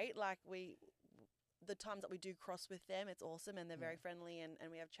boys are great. Like the times that we do cross with them, it's awesome, and they're very friendly, and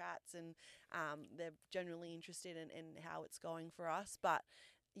we have chats, and they're generally interested in how it's going for us. But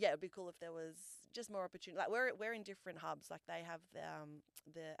yeah, it'd be cool if there was just more opportunity. Like we're in different hubs. Like they have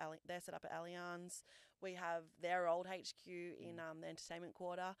they're set up at Allianz. We have their old HQ in the entertainment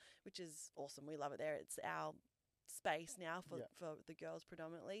quarter, which is awesome. We love it there. It's our space now for, Yeah. for the girls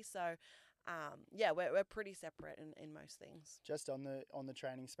predominantly. So, yeah, we're pretty separate in most things. Just on the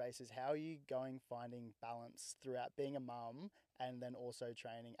training spaces, how are you finding balance throughout being a mum and then also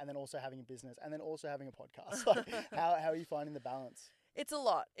training and then also having a business and then also having a podcast? Like, how are you finding the balance? It's a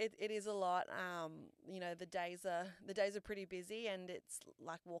lot. It is a lot. You know, the days are pretty busy, and it's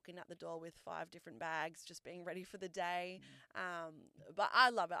like walking out the door with 5 different bags, just being ready for the day. But I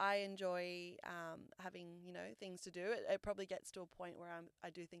love it. I enjoy having, you know, things to do. It probably gets to a point where I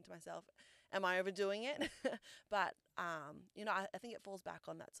do think to myself, am I overdoing it? But you know, I think it falls back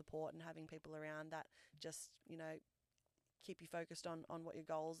on that support and having people around that just, you know, keep you focused on what your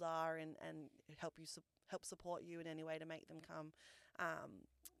goals are and help support you in any way to make them come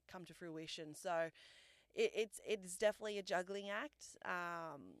to fruition. So it's definitely a juggling act.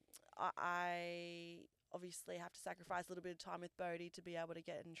 I obviously have to sacrifice a little bit of time with Bodhi to be able to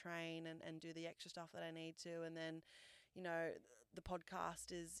get and train and do the extra stuff that I need to. And then, you know, the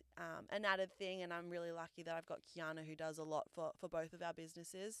podcast is an added thing, and I'm really lucky that I've got Kiana, who does a lot for both of our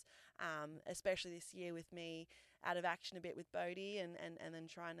businesses, especially this year with me out of action a bit with Bodhi and then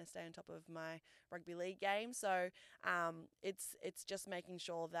trying to stay on top of my rugby league game. So it's just making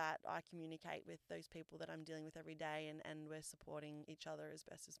sure that I communicate with those people that I'm dealing with every day and we're supporting each other as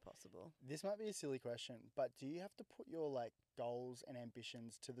best as possible. This might be a silly question, but do you have to put your like goals and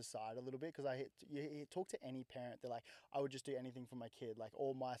ambitions to the side a little bit? Because you talk to any parent, they're like, I would just do anything for my kid. Like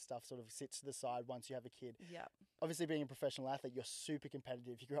all my stuff sort of sits to the side once you have a kid. Yeah. Obviously, being a professional athlete, you're super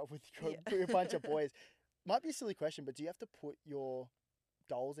competitive. You grew up with a bunch of boys. Might be a silly question, but do you have to put your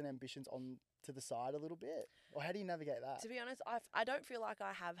goals and ambitions on to the side a little bit? Or how do you navigate that? To be honest, I don't feel like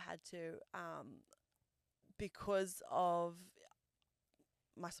I have had to because of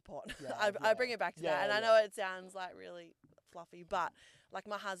my support. Yeah, I bring it back to that. And I know it sounds like really fluffy, but like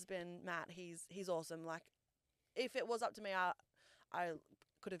my husband, Matt, he's awesome. Like if it was up to me, I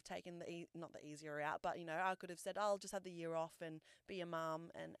could have taken not the easier route, but you know, I could have said, I'll just have the year off and be a mum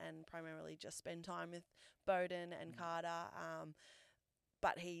and primarily just spend time with Bowden and Carter.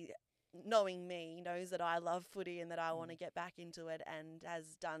 But he, knowing me, knows that I love footy and that I want to get back into it, and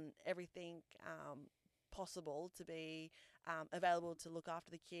has done everything possible to be available to look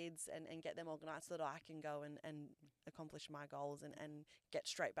after the kids and get them organised so that I can go and accomplish my goals and get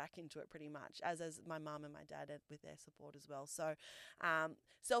straight back into it pretty much, as my mum and my dad with their support as well. So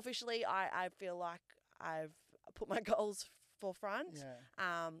selfishly, I feel like I've put my goals forefront.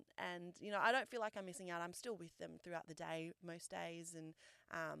 And, you know, I don't feel like I'm missing out. I'm still with them throughout the day, most days, and,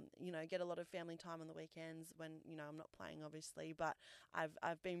 you know, get a lot of family time on the weekends when, you know, I'm not playing, obviously. But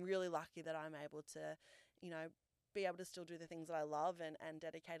I've been really lucky that I'm able to, you know, be able to still do the things that I love and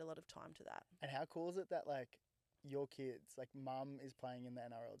dedicate a lot of time to that. And how cool is it that, like, your kids, like mum is playing in the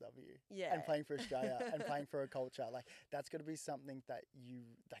NRLW and playing for Australia and playing for a culture, like that's got to be something that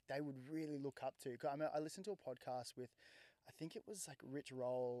they would really look up to. I mean, I listened to a podcast with, I think it was like Rich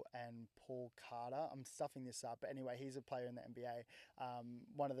Roll and Paul Carter. I'm stuffing this up, but anyway, he's a player in the NBA.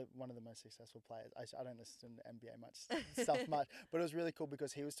 One of the most successful players. I don't listen to NBA stuff much, but it was really cool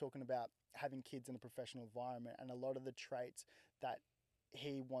because he was talking about having kids in a professional environment, and a lot of the traits that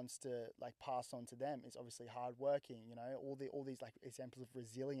he wants to like pass on to them is obviously hardworking, you know, all these like examples of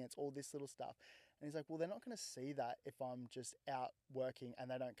resilience, all this little stuff. And he's like, well, they're not going to see that if I'm just out working and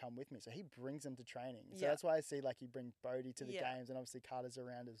they don't come with me. So he brings them to training. So that's why I see like you bring Bodhi to the games, and obviously Carter's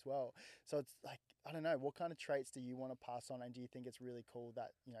around as well. So it's like, I don't know, what kind of traits do you want to pass on? And do you think it's really cool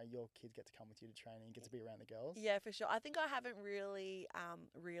that, you know, your kids get to come with you to training, get to be around the girls? Yeah, for sure. I think I haven't really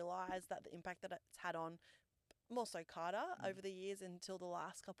realised that the impact that it's had on more so Carter over the years until the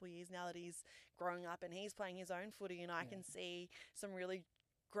last couple of years, now that he's growing up and he's playing his own footy, and I can see some really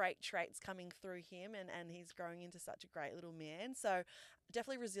great traits coming through him, and he's growing into such a great little man. So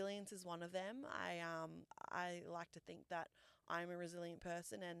definitely resilience is one of them. I like to think that I'm a resilient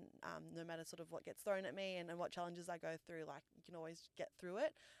person, and no matter sort of what gets thrown at me and what challenges I go through, like you can always get through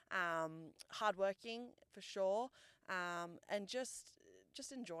it. Hardworking for sure, and just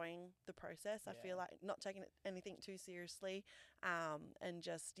enjoying the process. I feel like not taking anything too seriously, and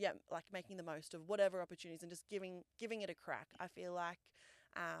just like making the most of whatever opportunities and just giving it a crack. I feel like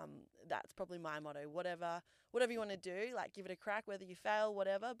that's probably my motto. Whatever you want to do, like give it a crack, whether you fail,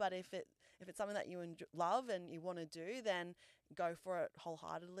 whatever. But if it's something that you love and you want to do, then go for it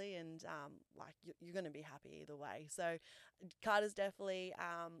wholeheartedly, and like you're going to be happy either way. So Carter's definitely,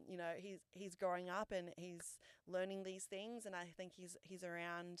 you know, he's growing up and he's learning these things, and I think he's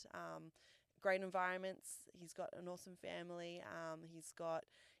around great environments. He's got an awesome family. He's got,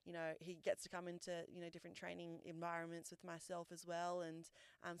 you know, he gets to come into, you know, different training environments with myself as well, and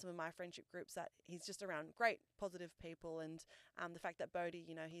some of my friendship groups, that he's just around great positive people. And the fact that Bodhi,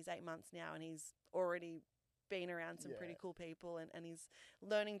 you know, he's 8 months now and he's already been around some pretty cool people, and he's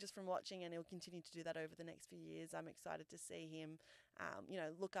learning just from watching, and he'll continue to do that over the next few years. I'm excited to see him, you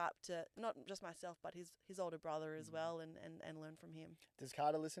know, look up to not just myself, but his older brother as well, and learn from him. Does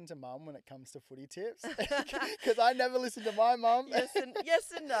Carter listen to mum when it comes to footy tips? Because I never listen to my mum. Yes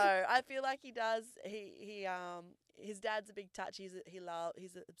and no. I feel like he does. He his dad's a big touch. He's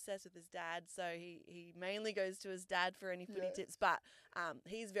obsessed with his dad, so he mainly goes to his dad for any footy tips. But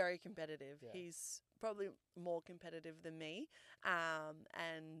he's very competitive. Yeah. He's probably more competitive than me.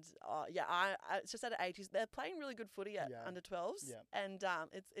 It's just at an age they're playing really good footy at under 12s, and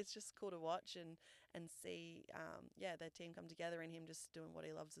it's just cool to watch and see their team come together and him just doing what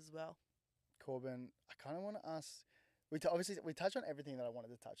he loves as well. Corban, I kind of want to ask. Obviously we touched on everything that I wanted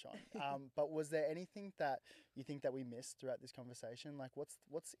to touch on. But was there anything that you think that we missed throughout this conversation? Like,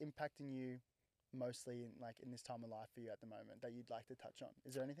 what's impacting you mostly in this time of life for you at the moment that you'd like to touch on?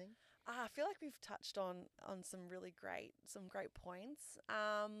 Is there anything? I feel like we've touched on some really great points.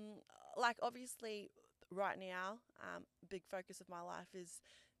 Like, obviously right now, big focus of my life is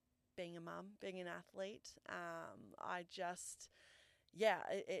being a mum, being an athlete.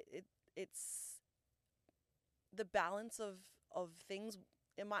 It's the balance of things.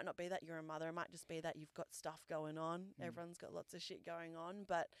 It might not be that you're a mother. It might just be that you've got stuff going on. Everyone's got lots of shit going on.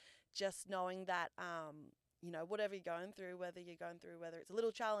 But just knowing that, you know, whatever you're going through, whether it's a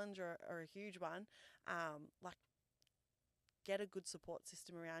little challenge or a huge one, like, get a good support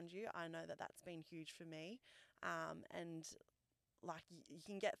system around you. I know that that's been huge for me. And like, you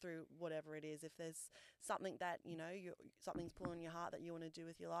can get through whatever it is. If there's something that, you know, something's pulling your heart that you want to do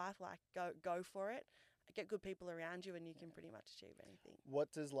with your life, like, go for it. Get good people around you and you can pretty much achieve anything.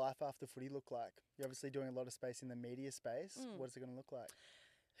 What does life after footy look like? You're obviously doing a lot of space in the media space. What is it going to look like?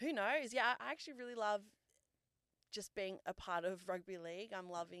 Who knows? Yeah, I actually really love just being a part of rugby league. I'm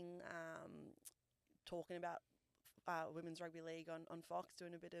loving talking about women's rugby league on Fox,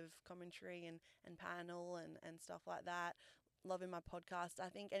 doing a bit of commentary and panel and stuff like that. Loving my podcast. I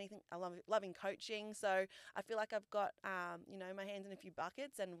think I love loving coaching. So I feel like I've got, you know, my hands in a few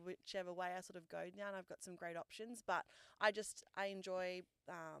buckets, and whichever way I sort of go down, I've got some great options. But I enjoy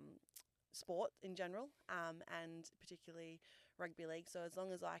sport in general, and particularly rugby league. So as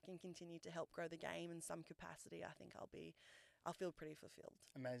long as I can continue to help grow the game in some capacity, I think I'll feel pretty fulfilled.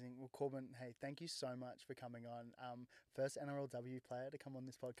 Amazing. Well, Corban, hey, thank you so much for coming on. First NRLW player to come on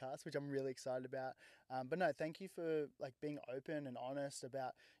this podcast, which I'm really excited about. But no, thank you for being open and honest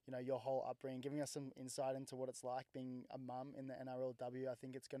about, you know, your whole upbringing, giving us some insight into what it's like being a mum in the NRLW. I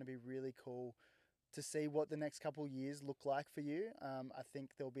think it's going to be really cool to see what the next couple of years look like for you. I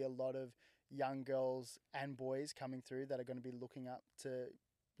think there'll be a lot of young girls and boys coming through that are going to be looking up to,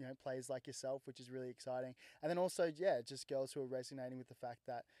 you know, players like yourself, which is really exciting. And then also, just girls who are resonating with the fact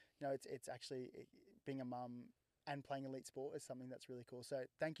that, you know, it's actually being a mum and playing elite sport is something that's really cool. So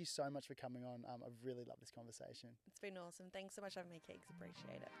thank you so much for coming on. I've really loved this conversation. It's been awesome. Thanks so much for having me, Keeks.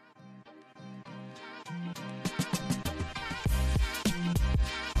 Appreciate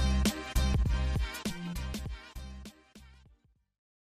it.